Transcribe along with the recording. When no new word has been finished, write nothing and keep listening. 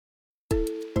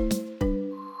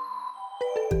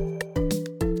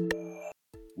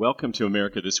Welcome to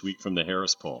America This Week from the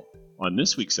Harris Poll. On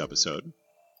this week's episode,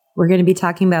 we're going to be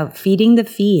talking about feeding the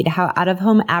feed, how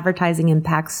out-of-home advertising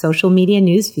impacts social media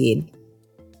newsfeed.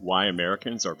 Why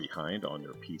Americans are behind on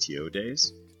their PTO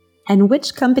days. And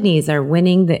which companies are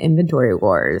winning the inventory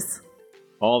wars.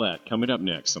 All that coming up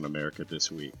next on America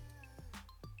This Week.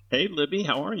 Hey, Libby,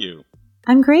 how are you?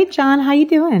 I'm great, John. How you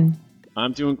doing?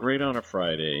 I'm doing great on a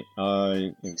Friday.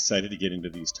 I'm excited to get into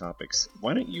these topics.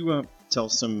 Why don't you tell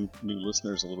some new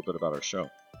listeners a little bit about our show?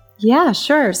 Yeah,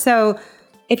 sure. So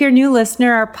if you're a new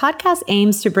listener, our podcast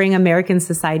aims to bring American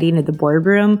society into the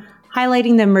boardroom,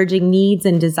 highlighting the emerging needs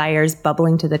and desires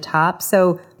bubbling to the top.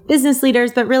 So business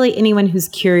leaders, but really anyone who's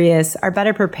curious, are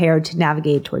better prepared to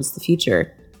navigate towards the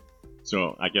future.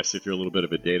 So I guess if you're a little bit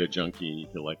of a data junkie,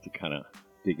 you like to kind of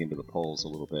dig into the polls a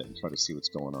little bit and try to see what's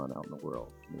going on out in the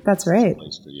world. Maybe that's right.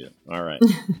 Place for you. All right.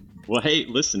 Well, hey,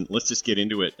 listen, let's just get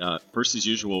into it. First, as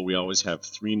usual, we always have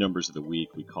three numbers of the week.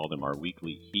 We call them our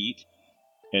weekly heat.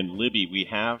 And Libby, we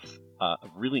have a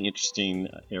really interesting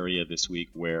area this week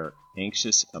where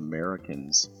anxious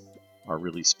Americans are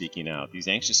really speaking out. These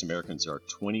anxious Americans are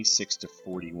 26 to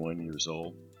 41 years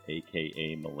old,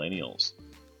 aka millennials.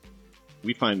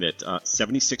 We find that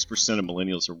 76% of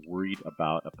millennials are worried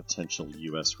about a potential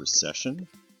U.S. recession.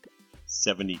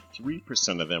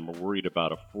 73% of them are worried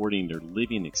about affording their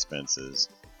living expenses.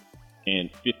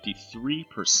 And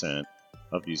 53%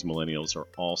 of these millennials are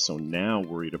also now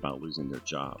worried about losing their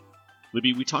job.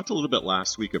 Libby, we talked a little bit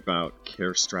last week about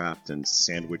care-strapped and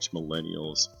sandwich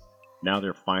millennials. Now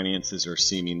their finances are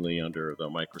seemingly under the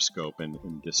microscope and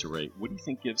in disarray. What do you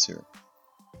think gives here?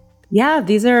 Yeah,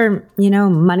 these are,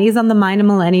 money's on the mind of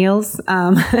millennials.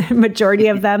 Majority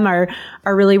of them are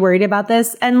really worried about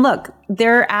this. And look,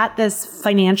 they're at this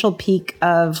financial peak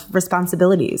of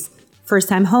responsibilities.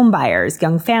 First-time home buyers,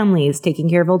 young families, taking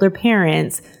care of older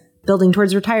parents, building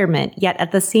towards retirement. Yet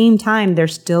at the same time, they're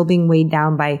still being weighed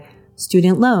down by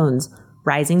student loans,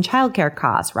 rising childcare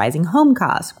costs, rising home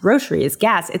costs, groceries,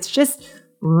 gas. It's just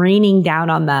raining down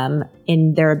on them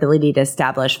in their ability to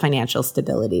establish financial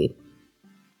stability.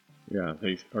 Yeah,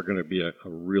 they are going to be a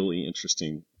really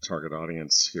interesting target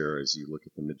audience here as you look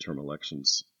at the midterm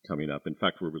elections coming up. In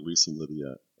fact, we're releasing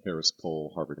Lydia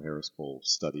Harvard Harris Poll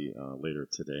study later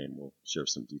today, and we'll share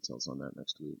some details on that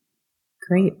next week.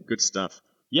 Great. Good stuff.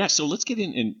 Yeah, so let's get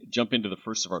in and jump into the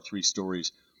first of our three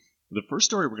stories. The first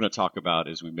story we're going to talk about,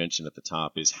 as we mentioned at the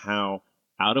top, is how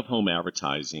out-of-home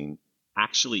advertising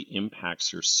actually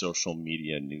impacts your social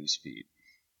media newsfeed.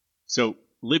 So,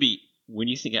 Libby, when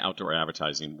you think of outdoor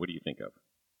advertising, what do you think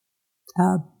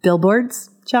of? Billboards,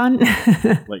 John.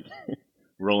 Like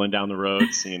rolling down the road,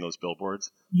 seeing those billboards?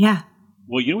 Yeah.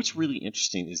 Well, you know what's really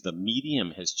interesting is the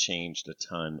medium has changed a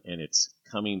ton, and it's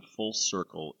coming full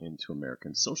circle into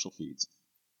American social feeds.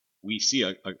 We see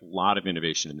a lot of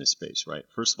innovation in this space, right?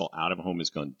 First of all, out-of-home has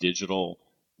gone digital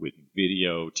with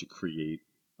video to create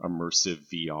immersive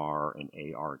VR and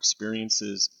AR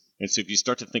experiences. And so if you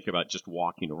start to think about just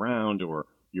walking around, or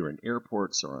you're in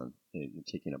airports, or you're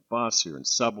taking a bus, you're in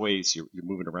subways, you're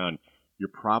moving around, you're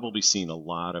probably seeing a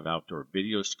lot of outdoor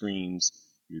video screens.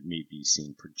 You may be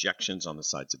seeing projections on the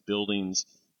sides of buildings.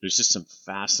 There's just some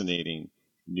fascinating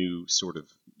new sort of,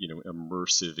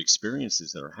 immersive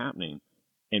experiences that are happening.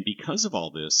 And because of all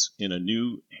this, in a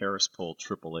new Harris Poll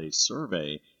AAA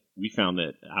survey, we found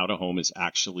that out-of-home is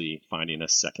actually finding a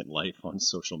second life on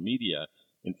social media.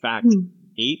 In fact,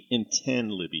 8 in 10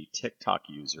 Libby TikTok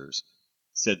users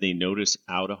said they notice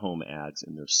out-of-home ads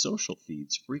in their social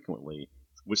feeds frequently,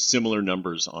 with similar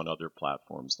numbers on other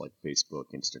platforms like Facebook,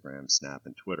 Instagram, Snap,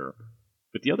 and Twitter.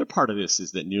 But the other part of this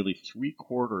is that nearly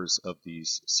 3/4 of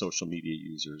these social media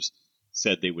users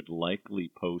said they would likely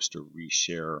post or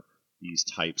reshare these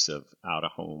types of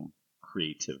out-of-home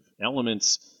creative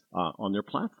elements on their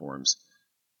platforms.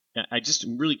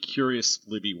 I'm really curious,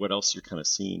 Libby, what else you're kind of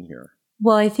seeing here.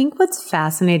 Well, I think what's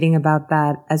fascinating about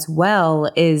that as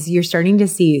well is you're starting to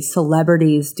see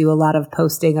celebrities do a lot of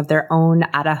posting of their own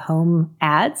out-of-home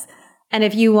ads. And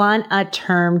if you want a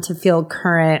term to feel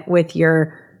current with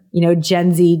your,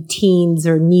 Gen Z teens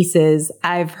or nieces,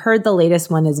 I've heard the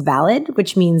latest one is valid,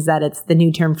 which means that it's the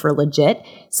new term for legit.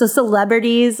 So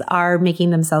celebrities are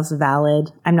making themselves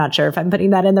valid. I'm not sure if I'm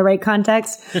putting that in the right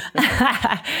context,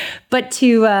 but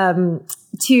to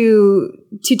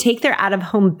take their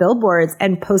out-of-home billboards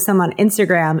and post them on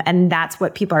Instagram, and that's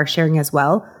what people are sharing as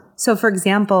well. So, for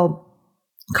example,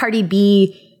 Cardi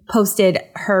B posted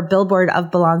her billboard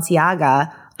of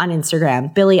Balenciaga on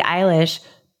Instagram. Billie Eilish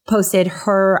posted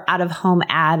her out-of-home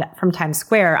ad from Times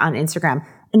Square on Instagram.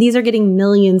 And these are getting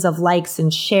millions of likes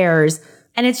and shares.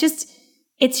 And it's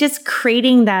just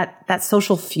creating that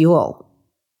social fuel.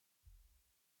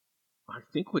 I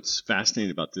think what's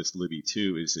fascinating about this, Libby,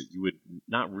 too, is that you would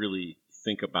not really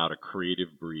think about a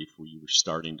creative brief where you were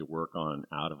starting to work on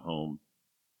out of home,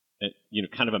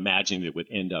 kind of imagining it would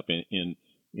end up in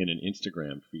an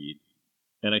Instagram feed.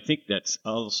 And I think that's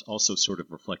also sort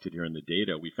of reflected here in the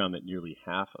data. We found that nearly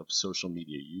half of social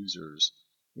media users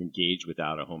engage with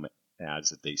out of home ads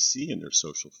that they see in their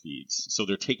social feeds. So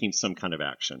they're taking some kind of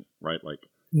action, right? Like,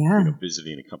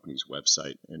 visiting a company's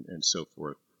website and so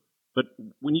forth. But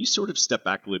when you sort of step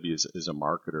back, Libby, as a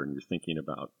marketer and you're thinking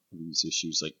about these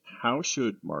issues, like how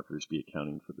should marketers be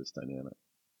accounting for this dynamic?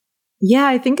 Yeah,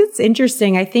 I think it's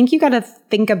interesting. I think you got to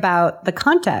think about the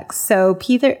context. So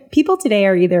people today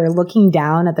are either looking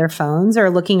down at their phones or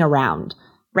looking around,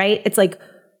 right? It's like,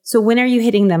 so when are you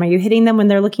hitting them? Are you hitting them when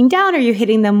they're looking down or are you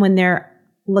hitting them when they're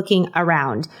looking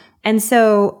around? And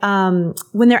so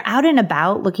when they're out and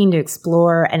about looking to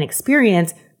explore and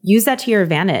experience, use that to your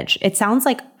advantage. It sounds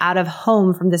like out of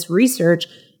home from this research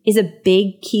is a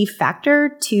big key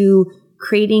factor to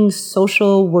creating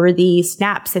social worthy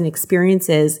snaps and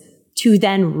experiences to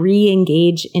then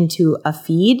re-engage into a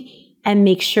feed and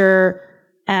make sure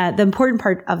the important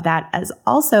part of that as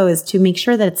also is to make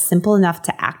sure that it's simple enough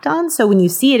to act on. So when you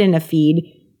see it in a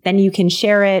feed, then you can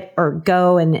share it or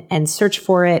go and search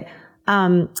for it.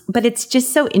 But it's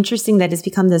just so interesting that it's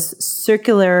become this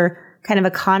circular kind of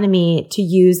economy to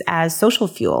use as social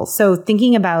fuel. So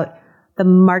thinking about the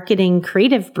marketing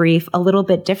creative brief a little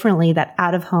bit differently, that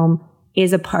out of home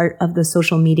is a part of the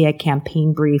social media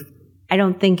campaign brief, I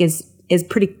don't think is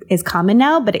common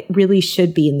now, but it really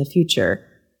should be in the future.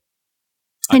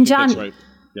 And John, that's right.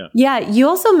 Yeah, you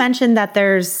also mentioned that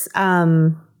there's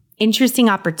interesting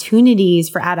opportunities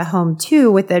for out of home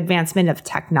too with the advancement of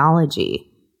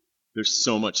technology. There's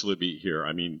so much, Libby, here.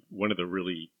 I mean, one of the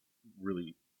really,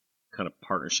 really kind of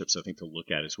partnerships I think to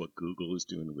look at is what Google is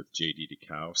doing with JD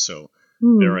Decaux. So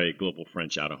they're a global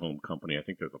French out of home company. I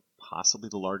think they're possibly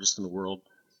the largest in the world.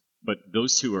 But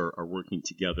those two are working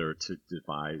together to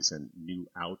devise a new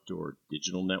outdoor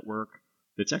digital network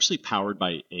that's actually powered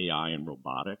by AI and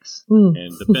robotics. And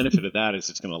the benefit of that is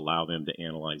it's going to allow them to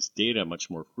analyze data much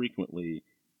more frequently.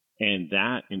 And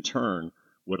that, in turn,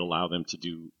 would allow them to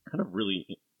do kind of really,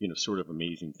 sort of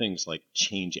amazing things like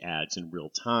change ads in real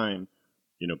time,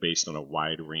 based on a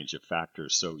wide range of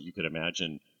factors. So you could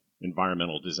imagine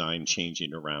environmental design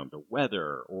changing around the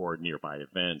weather or nearby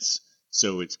events.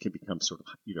 So it can become sort of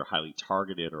either highly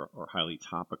targeted or highly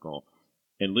topical.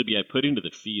 And Libby, I put into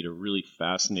the feed a really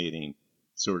fascinating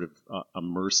sort of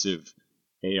immersive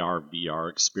AR, VR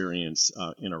experience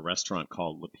in a restaurant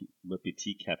called Le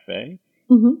Petit Cafe,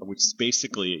 which is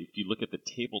basically, if you look at the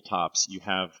tabletops, you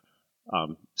have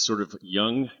sort of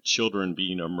young children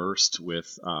being immersed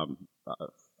with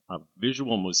a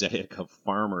visual mosaic of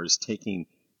farmers taking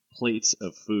plates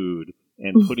of food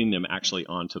and putting them actually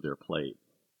onto their plate.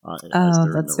 As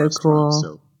they're in the so restaurant. cool.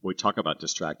 So we talk about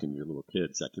distracting your little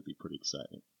kids. That could be pretty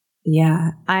exciting.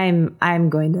 Yeah, I'm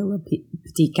going to Le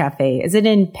Petit Cafe. Is it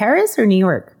in Paris or New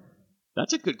York?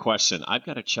 That's a good question. I've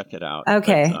got to check it out.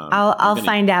 Okay, but, I'll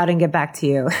find out and get back to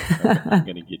you. I'm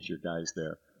going to get your guys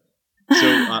there.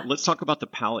 So let's talk about the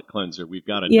palate cleanser. We've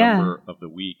got a number of the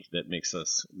week that makes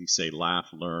us, we say, laugh,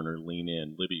 learn, or lean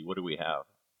in. Libby, what do we have?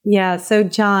 Yeah. So,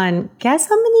 John, guess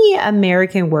how many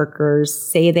American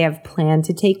workers say they have planned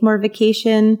to take more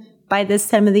vacation by this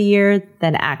time of the year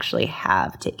than actually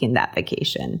have taken that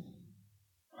vacation?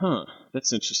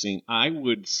 That's interesting. I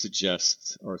would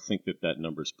suggest or think that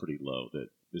number is pretty low, that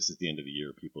this is the end of the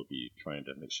year. People will be trying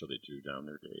to make sure they drew down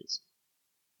their days.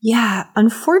 Yeah.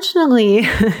 Unfortunately,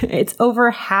 it's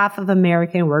over half of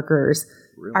American workers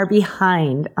are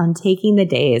behind on taking the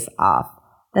days off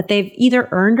that they've either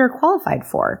earned or qualified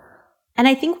for. And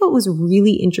I think what was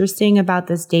really interesting about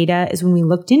this data is when we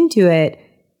looked into it,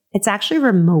 it's actually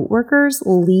remote workers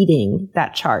leading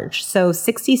that charge. So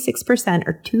 66%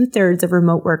 or 2/3 of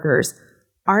remote workers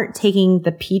aren't taking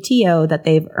the PTO that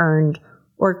they've earned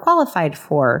or qualified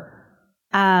for.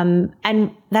 And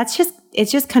it's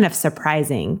just kind of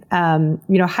surprising.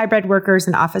 Hybrid workers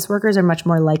and office workers are much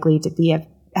more likely to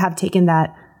have taken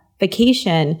that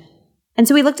vacation. And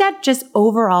so we looked at just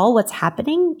overall what's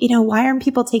happening. Why aren't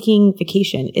people taking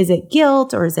vacation? Is it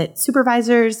guilt or is it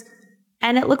supervisors?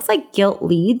 And it looks like guilt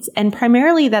leads. And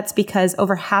primarily that's because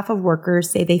over half of workers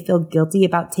say they feel guilty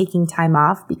about taking time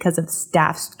off because of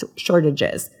staff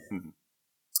shortages.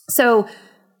 So,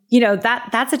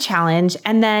 that's a challenge.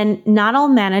 And then not all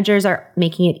managers are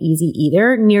making it easy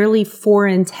either. Nearly 4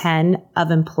 in 10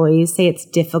 of employees say it's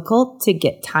difficult to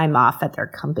get time off at their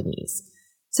companies.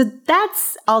 So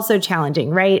that's also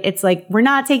challenging, right? It's like, we're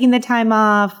not taking the time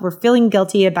off. We're feeling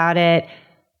guilty about it.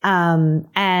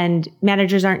 and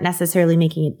managers aren't necessarily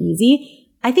making it easy.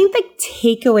 I think the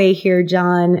takeaway here,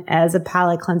 John, as a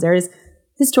palate cleanser is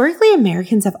historically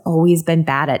Americans have always been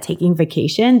bad at taking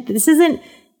vacation. This isn't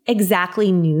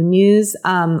exactly new news.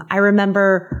 I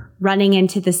remember running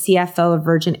into the CFO of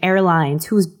Virgin Airlines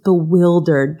who was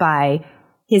bewildered by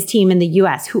his team in the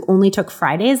US who only took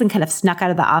Fridays and kind of snuck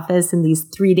out of the office in these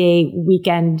 3-day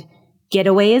weekend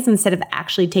getaways instead of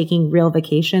actually taking real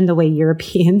vacation the way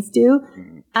Europeans do.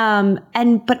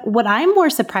 But what I'm more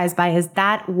surprised by is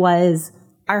that was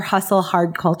our hustle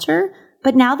hard culture.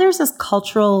 But now there's this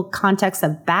cultural context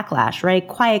of backlash, right?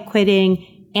 Quiet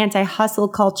quitting, anti-hustle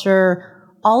culture.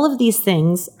 All of these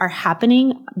things are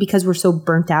happening because we're so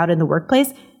burnt out in the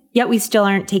workplace, yet we still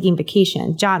aren't taking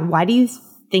vacation. John, why do you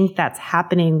think that's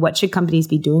happening? What should companies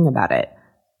be doing about it?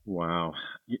 Wow.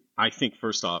 I think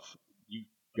first off, you've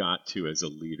got to, as a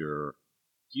leader,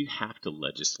 you have to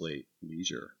legislate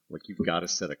leisure. Like you've got to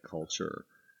set a culture.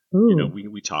 Ooh.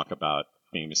 We talk about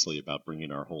famously about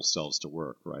bringing our whole selves to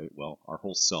work, right? Well, our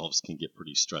whole selves can get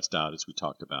pretty stressed out, as we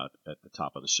talked about at the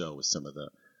top of the show with some of the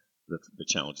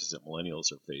challenges that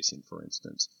millennials are facing, for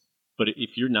instance. But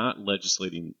if you're not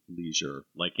legislating leisure,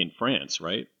 like in France,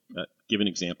 right? Give an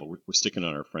example. We're sticking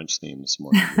on our French theme this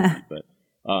morning, but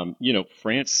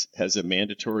France has a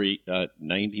mandatory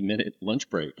 90-minute lunch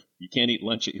break. You can't eat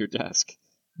lunch at your desk,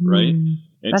 right? And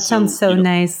that sounds so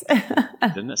nice.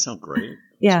 Doesn't that sound great?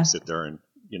 Yeah. We sit there and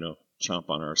chomp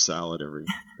on our salad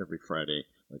every Friday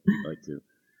like we like to.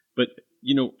 But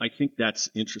I think that's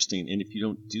interesting. And if you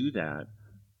don't do that,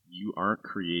 you aren't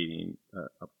creating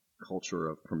a culture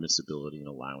of permissibility and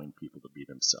allowing people to be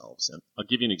themselves. And I'll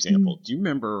give you an example. Do you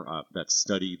remember that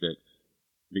study that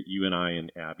you and I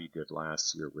and Abby did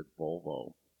last year with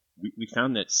Volvo? We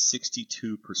found that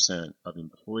 62% of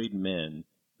employed men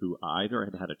who either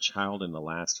had had a child in the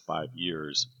last 5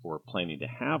 years or planning to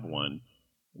have one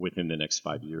within the next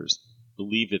 5 years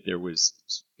believe that there was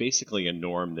basically a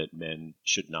norm that men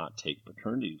should not take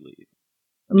paternity leave.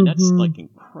 I mean, that's like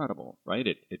incredible, right?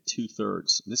 At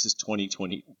 2/3. This is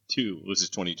 2022. This is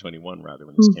 2021, rather,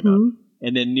 when this came out.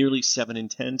 And then nearly 7 in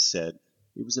 10 said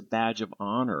it was a badge of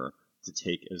honor to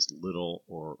take as little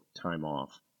or time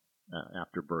off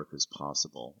after birth as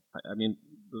possible. I mean,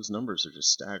 those numbers are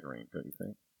just staggering, don't you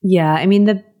think? Yeah. I mean,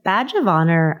 the badge of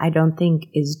honor, I don't think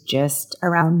is just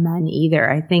around men either.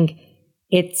 I think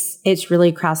it's really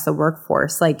across the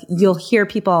workforce. Like you'll hear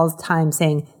people all the time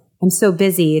saying, I'm so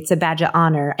busy. It's a badge of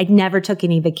honor. I never took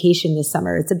any vacation this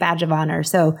summer. It's a badge of honor.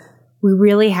 So we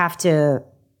really have to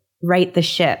right the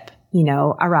ship,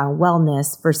 around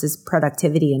wellness versus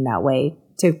productivity in that way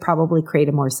to probably create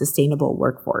a more sustainable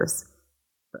workforce.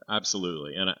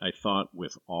 Absolutely. And I thought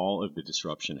with all of the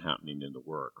disruption happening in the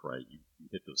work, right, you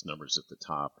hit those numbers at the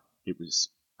top. It was,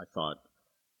 I thought,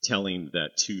 telling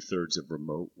that 2/3 of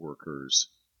remote workers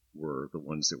were the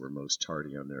ones that were most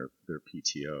tardy on their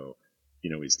PTO.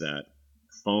 Is that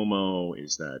FOMO?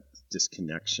 Is that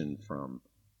disconnection from,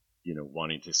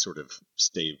 wanting to sort of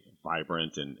stay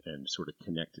vibrant and sort of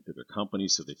connected to their company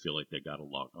so they feel like they got to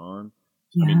log on?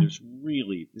 Yeah. I mean,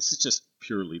 this is just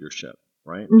pure leadership,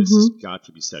 right? This has got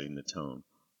to be setting the tone.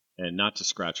 And not to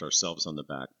scratch ourselves on the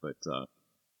back, but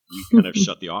you kind of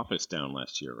shut the office down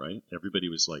last year, right? Everybody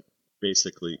was like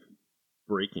basically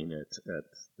breaking it at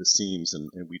the seams, and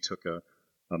we took a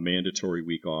mandatory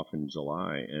week off in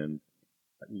July. And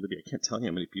Libby, I can't tell you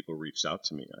how many people reached out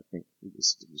to me. I think it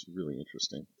was really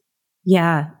interesting.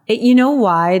 Yeah. You know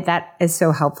why that is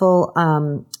so helpful?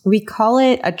 We call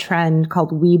it a trend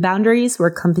called we boundaries,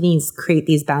 where companies create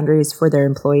these boundaries for their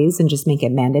employees and just make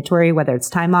it mandatory, whether it's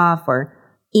time off or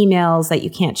emails that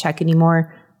you can't check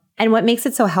anymore. And what makes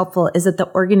it so helpful is that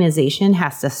the organization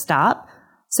has to stop.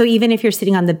 So even if you're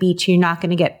sitting on the beach, you're not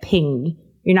going to get pinged.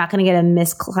 You're not going to get a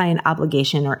missed client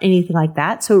obligation or anything like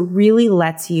that. So it really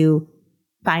lets you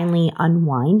finally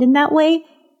unwind in that way.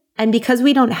 And because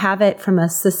we don't have it from a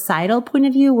societal point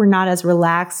of view, we're not as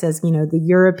relaxed as, the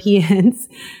Europeans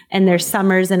and their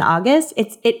summers in August.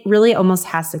 It really almost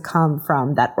has to come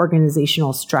from that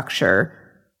organizational structure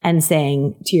and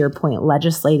saying, to your point,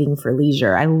 legislating for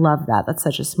leisure. I love that. That's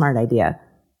such a smart idea.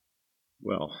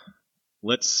 Well,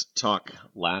 let's talk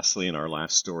lastly in our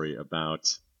last story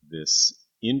about this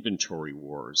inventory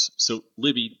wars. So,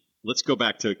 Libby, let's go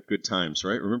back to good times,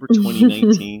 right? Remember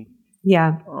 2019?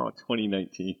 Yeah. Oh,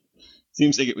 2019.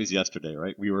 Seems like it was yesterday,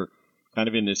 right? We were kind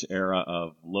of in this era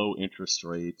of low interest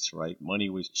rates, right? Money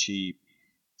was cheap.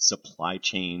 Supply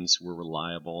chains were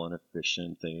reliable and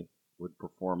efficient. They would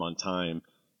perform on time.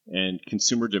 And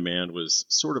consumer demand was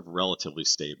sort of relatively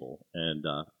stable. And,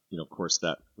 of course,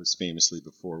 that was famously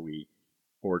before we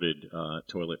hoarded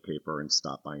toilet paper and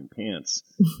stopped buying pants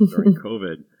during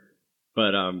COVID.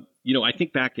 But, I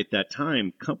think back at that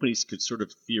time, companies could sort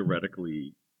of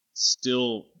theoretically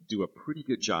still do a pretty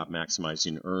good job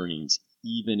maximizing earnings,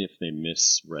 even if they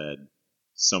misread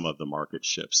some of the market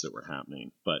shifts that were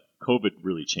happening. But COVID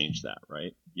really changed that,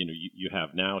 right? You have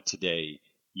now today,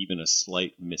 even a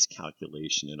slight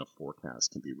miscalculation in a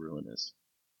forecast can be ruinous.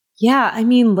 Yeah, I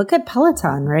mean, look at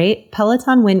Peloton, right?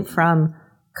 Peloton went from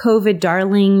COVID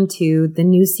darling to the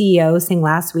new CEO saying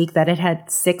last week that it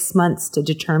had 6 months to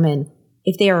determine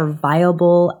if they are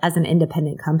viable as an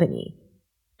independent company.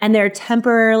 And they're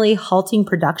temporarily halting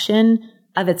production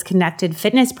of its connected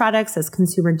fitness products as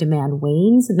consumer demand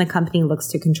wanes and the company looks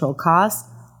to control costs.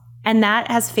 And that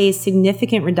has faced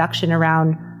significant reduction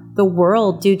around the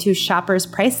world due to shoppers'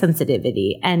 price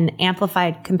sensitivity and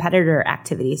amplified competitor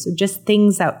activity. So just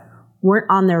things that weren't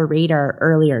on their radar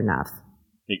earlier enough.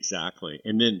 Exactly.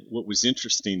 And then what was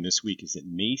interesting this week is that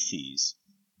Macy's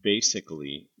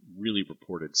basically really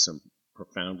reported some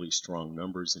profoundly strong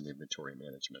numbers in inventory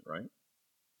management, right?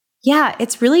 Yeah,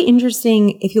 it's really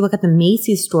interesting. If you look at the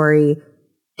Macy's story,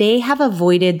 they have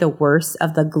avoided the worst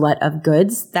of the glut of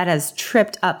goods that has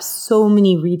tripped up so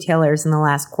many retailers in the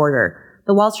last quarter.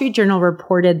 The Wall Street Journal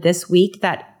reported this week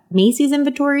that Macy's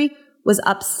inventory was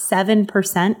up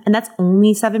 7%, and that's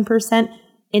only 7%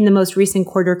 in the most recent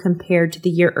quarter compared to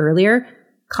the year earlier.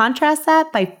 Contrast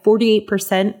that by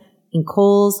 48% in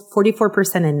Kohl's,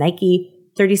 44% in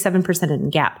Nike, 37% in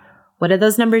Gap. What do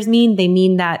those numbers mean? They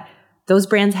mean that those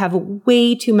brands have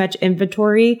way too much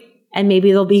inventory and maybe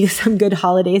there'll be some good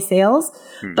holiday sales.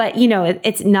 But,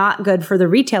 it's not good for the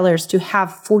retailers to have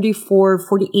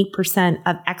 48%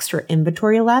 of extra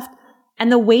inventory left.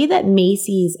 And the way that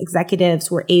Macy's executives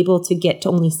were able to get to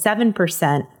only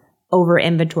 7% over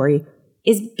inventory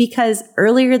is because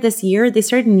earlier this year, they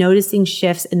started noticing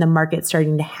shifts in the market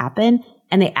starting to happen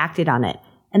and they acted on it.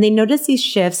 And they noticed these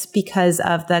shifts because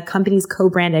of the company's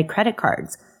co-branded credit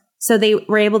cards. So they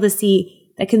were able to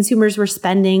see that consumers were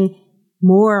spending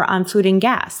more on food and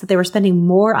gas, that they were spending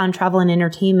more on travel and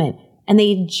entertainment, and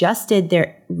they adjusted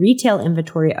their retail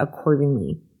inventory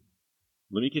accordingly.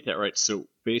 Let me get that right. So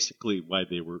basically, while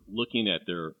they were looking at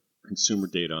their consumer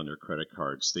data on their credit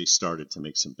cards, they started to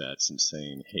make some bets and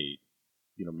saying, hey,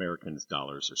 Americans'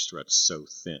 dollars are stretched so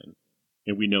thin.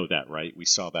 And we know that, right? We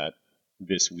saw that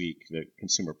this week. The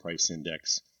consumer price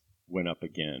index went up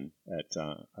again at,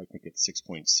 I think it's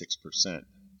 6.6%.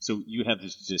 So you have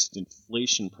this just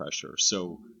inflation pressure.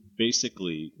 So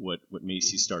basically what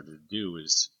Macy's started to do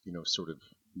is, sort of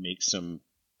make some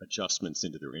adjustments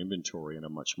into their inventory in a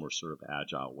much more sort of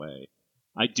agile way.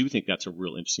 I do think that's a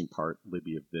real interesting part,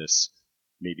 Libby, of this,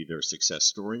 maybe their success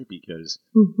story, because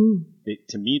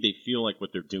to me, they feel like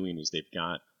what they're doing is they've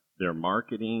got their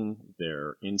marketing,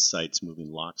 their insights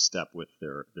moving lockstep with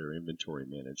their inventory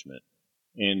management.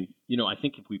 And, I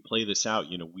think if we play this out,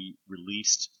 we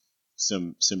released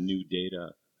some new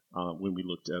data when we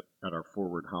looked at our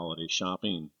forward holiday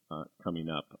shopping coming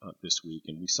up this week,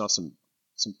 and we saw some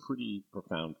pretty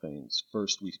profound things.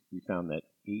 First, we found that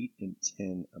 8 in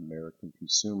 10 American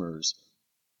consumers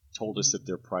told us that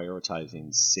they're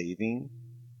prioritizing saving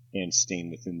and staying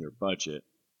within their budget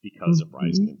because of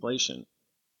rising inflation.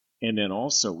 And then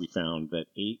also we found that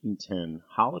 8 in 10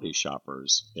 holiday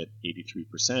shoppers at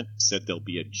 83% said they'll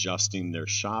be adjusting their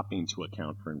shopping to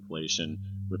account for inflation,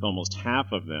 with almost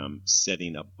half of them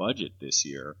setting a budget this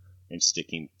year and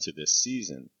sticking to this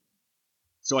season.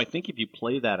 So I think if you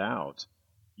play that out,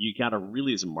 you got to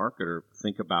really, as a marketer,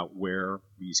 think about where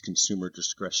these consumer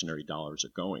discretionary dollars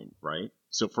are going, right?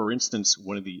 So for instance,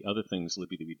 one of the other things,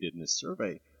 Libby, that we did in this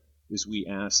survey is we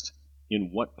asked,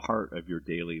 in what part of your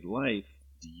daily life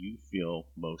do you feel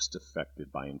most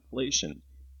affected by inflation?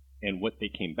 And what they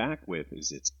came back with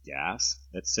is it's gas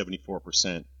at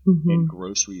 74% and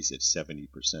groceries at 70%.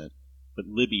 But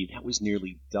Libby, that was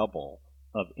nearly double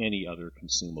of any other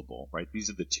consumable, right? These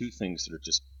are the two things that are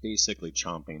just basically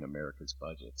chomping America's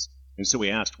budgets. And so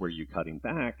we asked, where are you cutting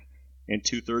back? And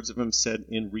 2/3 of them said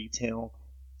in retail,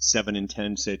 7 in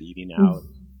 10 said eating out,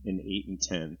 and 8 in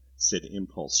 10 said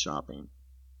impulse shopping.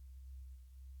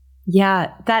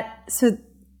 Yeah,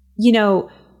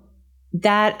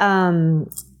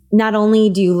 not only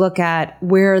do you look at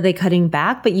where are they cutting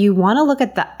back, but you want to look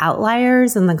at the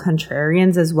outliers and the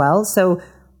contrarians as well. So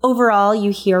overall,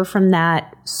 you hear from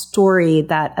that story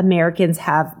that Americans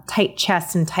have tight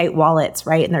chests and tight wallets,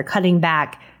 right? And they're cutting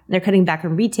back. They're cutting back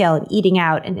in retail and eating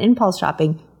out and impulse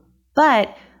shopping.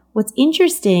 But what's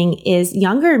interesting is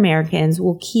younger Americans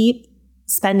will keep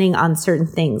spending on certain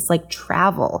things like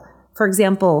travel. For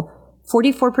example,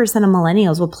 44% of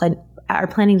millennials will plan are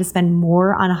planning to spend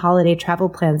more on holiday travel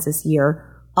plans this year,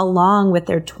 along with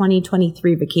their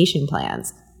 2023 vacation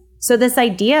plans. So this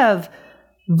idea of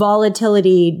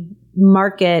volatility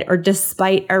market, or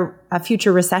despite a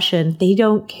future recession, they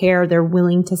don't care. They're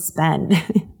willing to spend.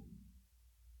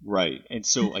 Right. And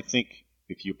so I think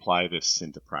if you apply this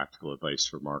into practical advice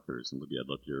for marketers, and Libby, I'd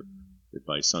love your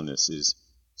advice on this, is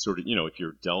sort of, if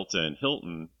you're Delta and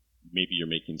Hilton, maybe you're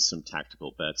making some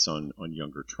tactical bets on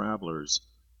younger travelers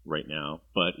right now.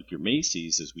 But if you're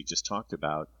Macy's, as we just talked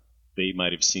about, they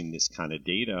might have seen this kind of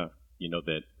data,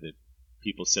 that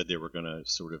people said they were going to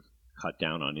sort of cut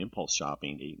down on impulse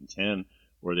shopping 8 and 10,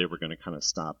 or they were going to kind of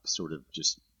stop sort of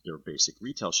just their basic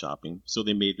retail shopping. So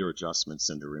they made their adjustments,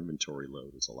 and their inventory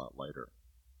load is a lot lighter.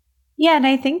 Yeah, and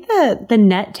I think the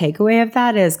net takeaway of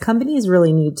that is companies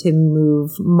really need to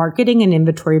move marketing and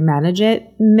inventory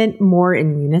management more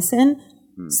in unison.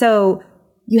 So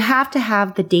you have to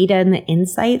have the data and the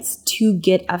insights to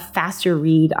get a faster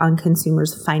read on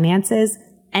consumers' finances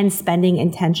and spending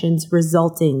intentions,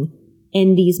 resulting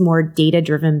in these more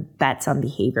data-driven bets on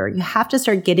behavior. You have to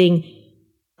start getting,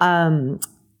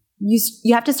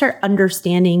 you have to start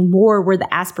understanding more where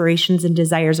the aspirations and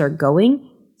desires are going,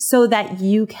 so that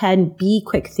you can be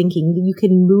quick thinking, you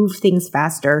can move things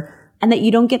faster, and that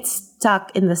you don't get stuck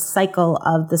in the cycle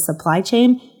of the supply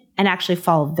chain and actually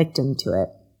fall victim to it.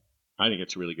 I think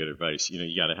it's really good advice. You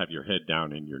got to have your head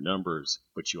down in your numbers,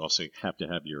 but you also have to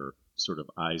have your sort of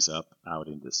eyes up out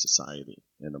into society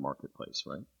and the marketplace,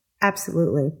 right?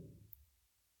 Absolutely.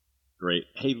 Great.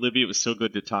 Hey, Libby, it was so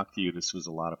good to talk to you. This was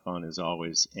a lot of fun, as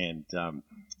always. And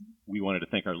we wanted to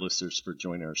thank our listeners for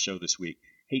joining our show this week.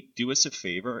 Hey, do us a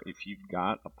favor. If you've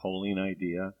got a polling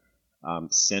idea,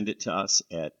 send it to us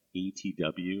at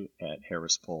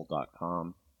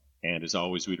atw@harrispoll.com. And as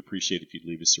always, we'd appreciate if you'd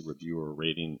leave us a review or a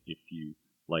rating if you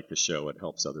like the show. It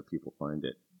helps other people find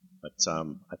it. But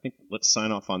I think let's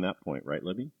sign off on that point, right,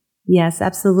 Libby? Yes,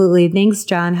 absolutely. Thanks,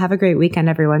 John. Have a great weekend,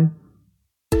 everyone.